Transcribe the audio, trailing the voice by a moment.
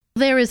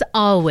There is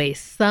always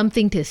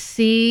something to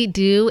see,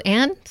 do,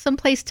 and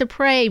someplace to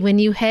pray when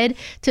you head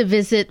to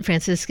visit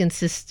Franciscan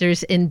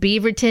Sisters in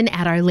Beaverton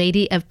at Our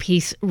Lady of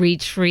Peace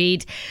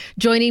Retreat.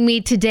 Joining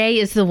me today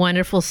is the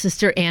wonderful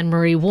Sister Anne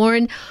Marie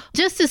Warren.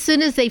 Just as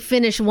soon as they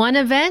finish one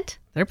event,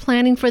 they're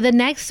planning for the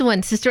next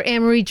one. Sister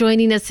Anne Marie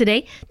joining us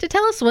today to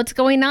tell us what's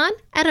going on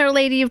at Our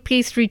Lady of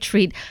Peace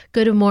Retreat.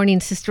 Good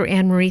morning, Sister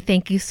Anne Marie.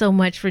 Thank you so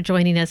much for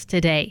joining us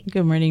today.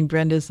 Good morning,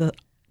 Brenda. It's a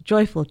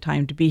joyful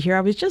time to be here.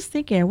 I was just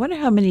thinking, I wonder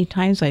how many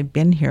times I've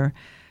been here.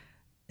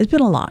 It's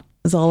been a lot.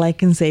 That's all I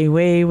can say.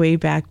 Way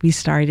back, we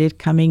started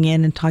coming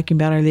in and talking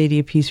about Our Lady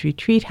of Peace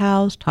Retreat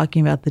House,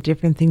 talking about the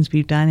different things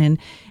we've done,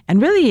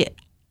 and really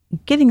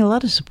getting a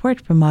lot of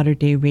support from Modern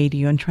Day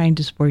Radio and trying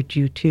to support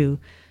you too.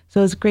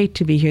 So it's great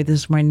to be here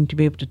this morning to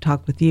be able to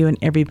talk with you and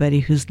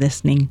everybody who's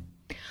listening.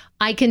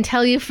 I can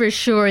tell you for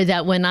sure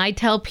that when I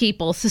tell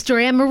people Sister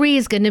Anne Marie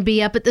is going to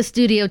be up at the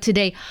studio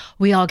today,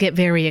 we all get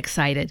very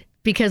excited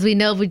because we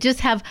know we just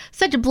have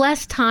such a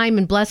blessed time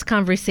and blessed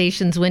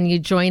conversations when you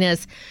join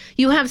us.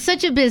 You have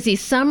such a busy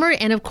summer,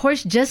 and of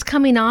course, just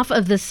coming off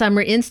of the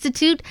Summer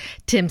Institute,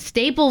 Tim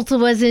Staples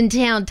was in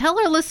town. Tell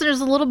our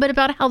listeners a little bit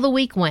about how the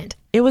week went.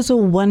 It was a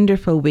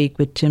wonderful week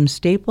with Tim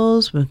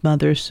Staples, with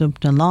Mother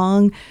Sumpta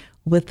Long,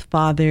 with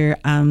Father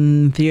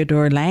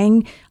Theodore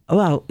Lang.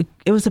 Wow,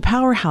 it was a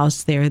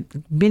powerhouse there.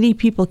 Many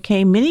people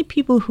came. Many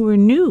people who were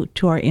new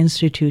to our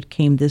institute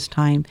came this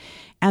time.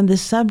 And the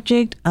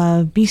subject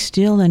of be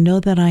still and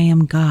know that I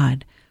am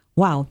God.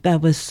 Wow,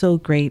 that was so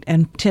great.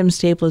 And Tim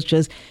Staples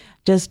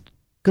just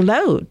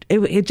glowed.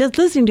 It just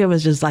listening to him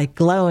was just like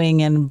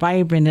glowing and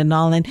vibrant and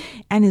all. And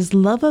his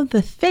love of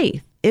the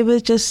faith. It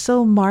was just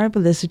so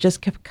marvelous. It just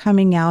kept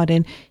coming out.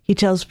 And he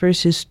tells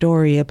first his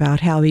story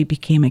about how he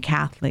became a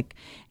Catholic.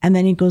 And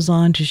then he goes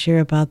on to share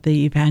about the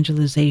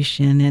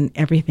evangelization and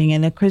everything.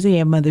 And of course, he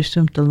had Mother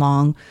Sumpta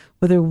Long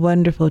with her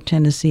wonderful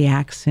Tennessee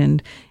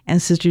accent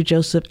and Sister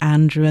Joseph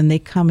Andrew. And they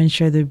come and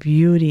share their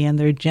beauty and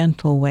their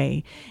gentle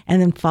way.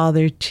 And then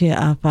Father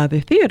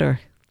Theodore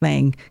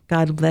Lang,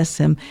 God bless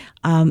him.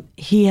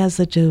 He has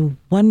such a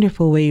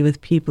wonderful way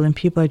with people, and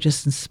people are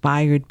just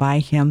inspired by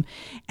him.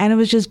 And it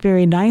was just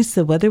very nice.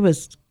 The weather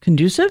was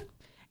conducive.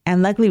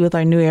 And luckily, with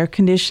our new air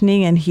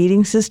conditioning and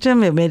heating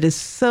system, it made it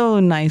so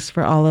nice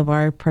for all of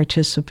our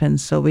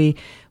participants. So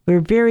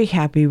we're very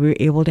happy we were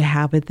able to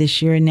have it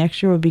this year. And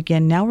next year we're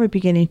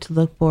beginning to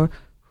look for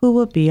who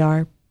will be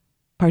our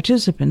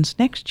participants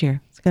next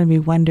year. It's going to be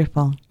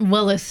wonderful.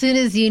 Well, as soon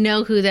as you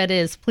know who that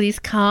is, please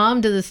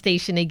come to the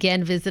station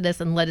again, visit us,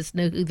 and let us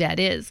know who that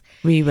is.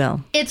 We will.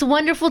 It's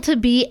wonderful to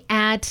be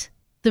at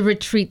the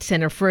retreat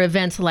center for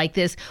events like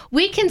this.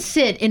 We can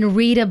sit and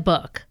read a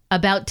book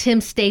about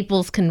Tim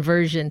Staples'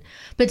 conversion,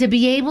 but to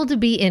be able to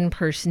be in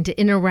person, to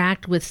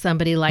interact with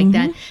somebody like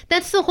that,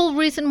 that's the whole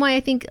reason why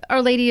I think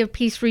Our Lady of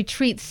Peace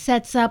Retreat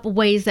sets up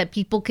ways that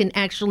people can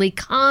actually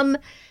come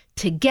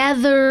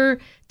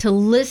together to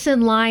listen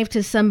live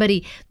to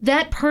somebody.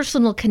 That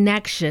personal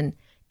connection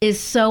is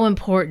so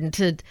important.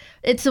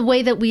 It's a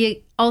way that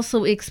we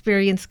also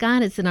experience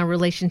God. It's in our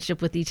relationship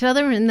with each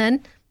other, and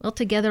then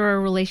together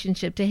our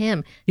relationship to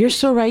Him. You're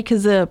so right,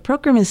 because the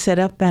program is set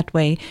up that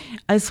way.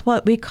 It's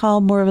what we call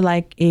more of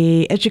like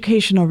a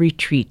educational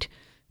retreat.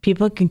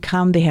 People can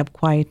come. They have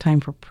quiet time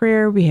for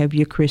prayer. We have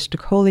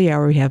Eucharistic Holy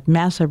Hour. We have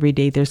Mass every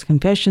day. There's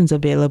confessions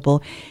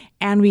available.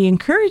 And we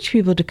encourage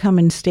people to come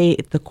and stay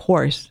at the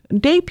course.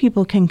 Day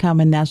people can come,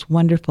 and that's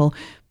wonderful.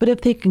 But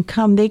if they can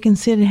come, they can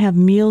sit and have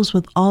meals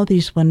with all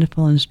these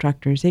wonderful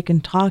instructors. They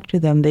can talk to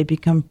them. They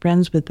become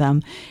friends with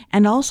them.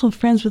 And also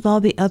friends with all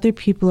the other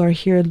people who are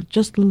here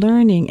just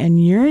learning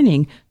and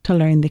yearning to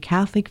learn the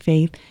Catholic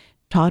faith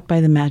taught by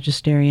the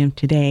Magisterium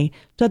today,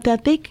 so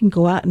that they can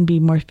go out and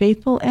be more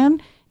faithful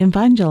and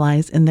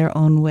evangelize in their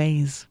own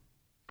ways.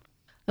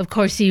 Of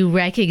course, you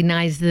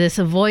recognize this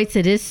voice.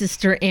 It is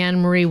Sister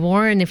Anne Marie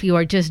Warren. If you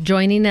are just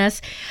joining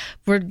us,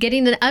 we're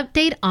getting an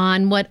update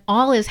on what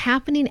all is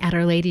happening at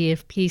Our Lady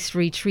of Peace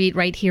Retreat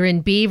right here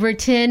in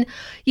Beaverton.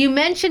 You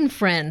mentioned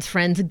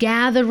friends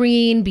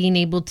gathering, being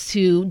able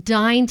to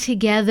dine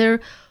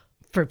together.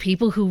 For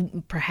people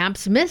who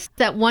perhaps missed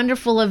that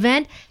wonderful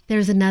event,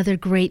 there's another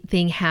great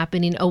thing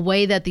happening, a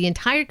way that the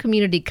entire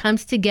community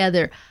comes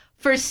together.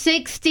 For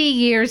 60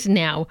 years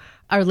now,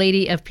 Our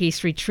Lady of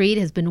Peace Retreat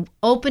has been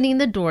opening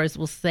the doors,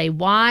 we'll say,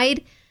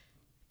 wide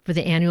for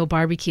the annual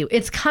barbecue.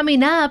 It's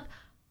coming up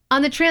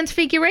on the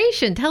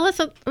Transfiguration. Tell us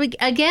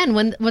again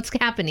what's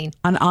happening.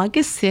 On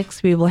August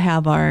 6th, we will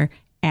have our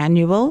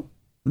annual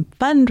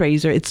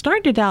fundraiser. It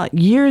started out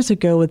years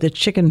ago with a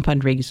chicken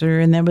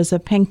fundraiser, and there was a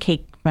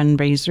pancake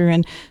fundraiser.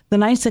 And the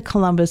Knights of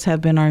Columbus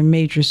have been our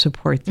major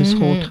support this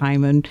whole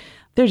time. And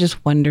they're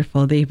just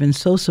wonderful. They've been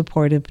so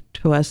supportive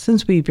to us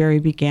since we very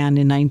began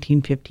in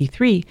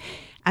 1953.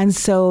 And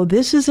so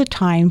this is a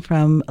time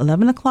from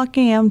 11 o'clock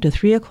a.m. to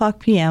 3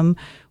 o'clock p.m.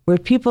 where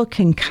people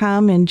can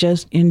come and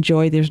just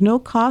enjoy. There's no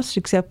cost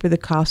except for the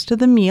cost of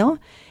the meal.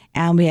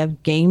 And we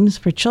have games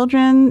for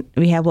children.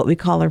 We have what we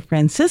call our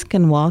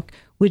Franciscan walk,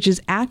 which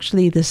is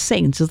actually the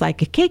saints. It's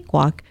like a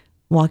cakewalk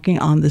walking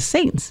on the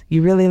saints.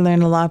 You really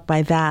learn a lot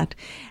by that.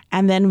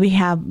 And then we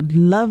have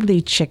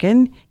lovely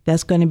chicken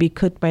that's going to be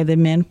cooked by the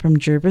men from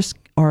Jervis,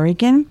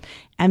 Oregon.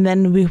 And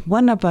then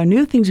one of our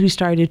new things we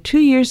started 2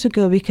 years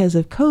ago because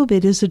of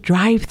COVID is a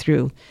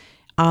drive-through.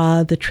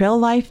 The Trail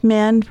Life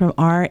men from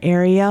our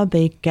area,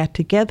 they get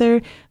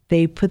together,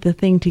 they put the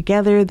thing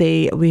together,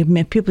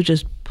 people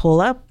just pull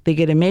up, they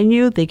get a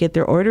menu, they get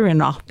their order,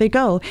 and off they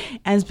go.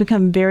 And it's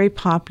become very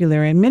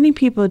popular. And many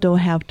people don't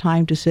have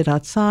time to sit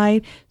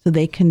outside, so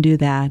they can do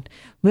that.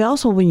 We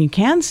also, when you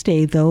can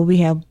stay, though, we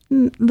have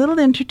little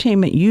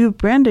entertainment. You,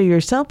 Brenda,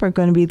 yourself are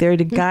going to be there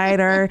to guide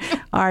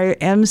our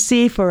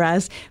MC for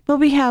us. But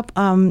we have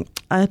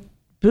a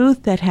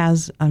booth that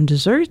has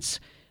desserts.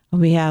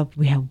 We have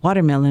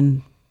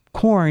watermelon,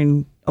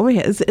 corn.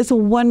 It's a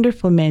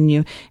wonderful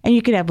menu. And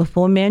you could have a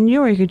full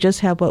menu, or you could just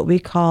have what we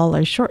call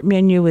a short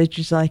menu, which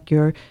is like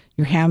your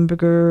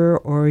hamburger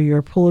or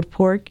your pulled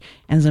pork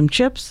and some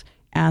chips.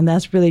 And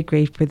that's really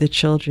great for the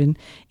children.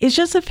 It's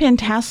just a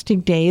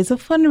fantastic day. It's a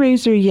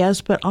fundraiser, yes,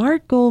 but our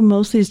goal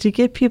mostly is to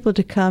get people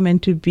to come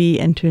and to be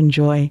and to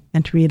enjoy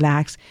and to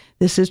relax.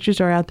 The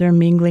sisters are out there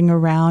mingling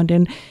around,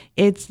 and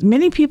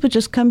many people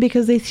just come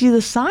because they see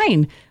the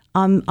sign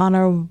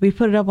we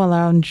put it up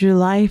on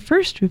July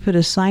 1st. We put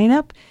a sign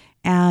up,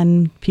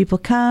 and people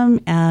come,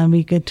 and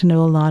we get to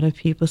know a lot of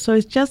people. So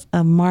it's just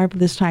a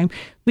marvelous time.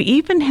 We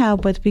even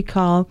have what we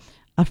call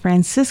a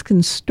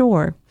Franciscan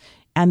store,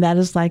 and that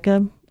is like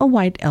a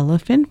white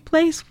elephant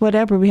place,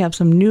 whatever. We have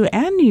some new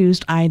and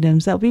used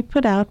items that we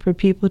put out for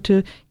people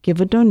to give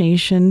a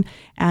donation,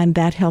 and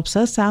that helps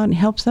us out and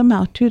helps them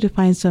out too to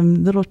find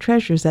some little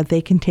treasures that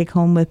they can take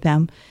home with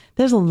them.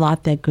 There's a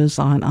lot that goes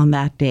on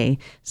that day.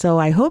 So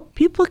I hope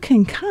people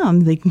can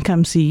come. They can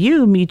come see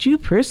you, meet you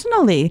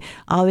personally.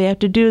 All they have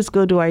to do is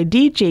go to our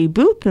DJ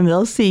booth and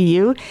they'll see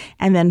you.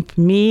 And then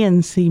me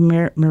and see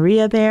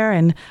Maria there.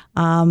 And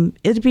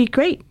it'd be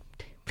great.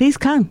 Please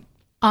come.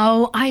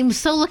 Oh, I'm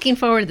so looking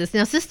forward to this.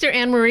 Now, Sister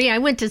Anne Marie, I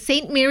went to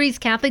St. Mary's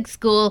Catholic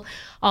School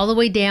all the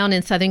way down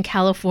in Southern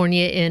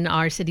California in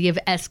our city of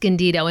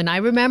Escondido. And I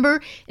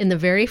remember in the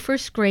very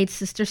first grade,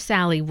 Sister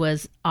Sally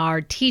was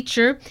our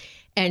teacher.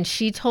 And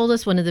she told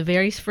us one of the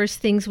very first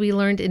things we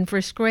learned in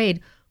first grade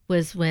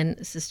was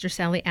when Sister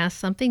Sally asked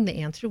something, the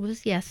answer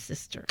was yes,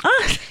 sister.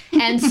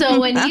 And so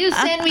when you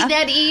sent me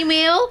that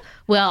email,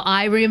 well,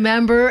 I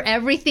remember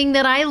everything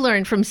that I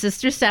learned from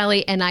Sister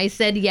Sally, and I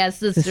said yes,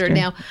 sister.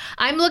 Now,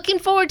 I'm looking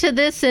forward to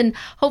this, and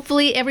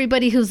hopefully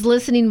everybody who's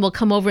listening will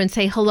come over and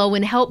say hello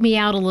and help me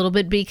out a little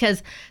bit,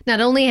 because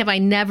not only have I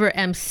never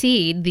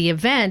emceed the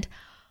event,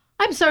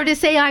 I'm sorry to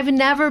say I've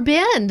never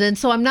been. And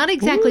so I'm not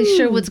exactly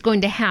sure what's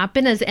going to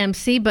happen as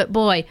MC, but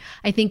boy,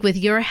 I think with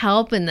your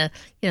help and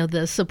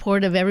the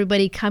support of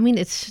everybody coming,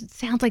 it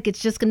sounds like it's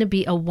just going to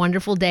be a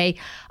wonderful day,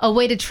 a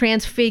way to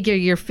transfigure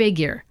your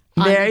figure.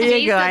 There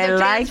you go. I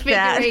like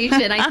that.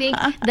 I think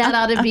that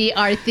ought to be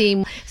our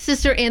theme.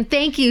 Sister Anne,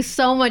 thank you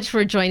so much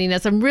for joining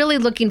us. I'm really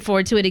looking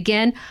forward to it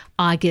again.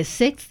 August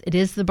 6th, it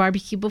is the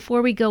barbecue.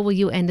 Before we go, will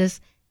you end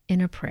us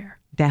in a prayer?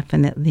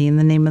 Definitely. In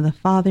the name of the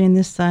Father, and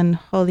the Son,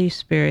 Holy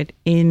Spirit.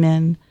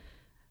 Amen.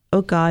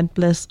 Oh God,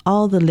 bless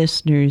all the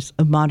listeners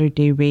of Modern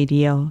Day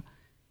Radio.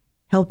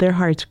 Help their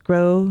hearts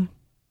grow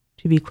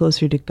to be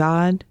closer to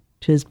God,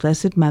 to His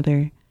Blessed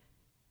Mother.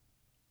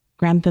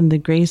 Grant them the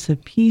grace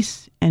of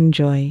peace and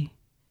joy.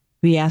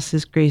 We ask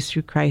this grace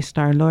through Christ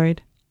our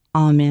Lord.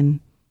 Amen.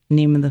 In the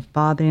name of the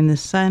Father, and the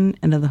Son,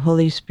 and of the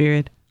Holy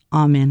Spirit.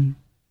 Amen.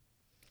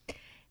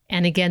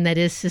 And again, that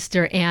is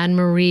Sister Anne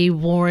Marie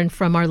Warren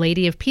from Our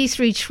Lady of Peace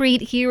Retreat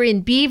here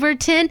in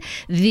Beaverton.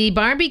 The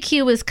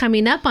barbecue is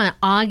coming up on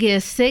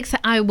August 6th.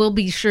 I will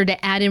be sure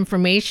to add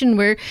information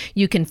where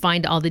you can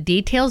find all the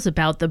details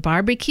about the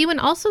barbecue and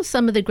also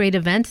some of the great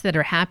events that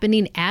are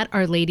happening at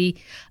Our Lady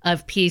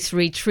of Peace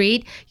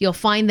Retreat. You'll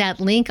find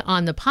that link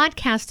on the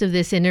podcast of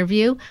this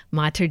interview,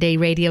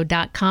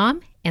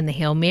 materdeiradio.com, and the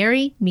Hail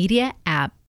Mary Media app.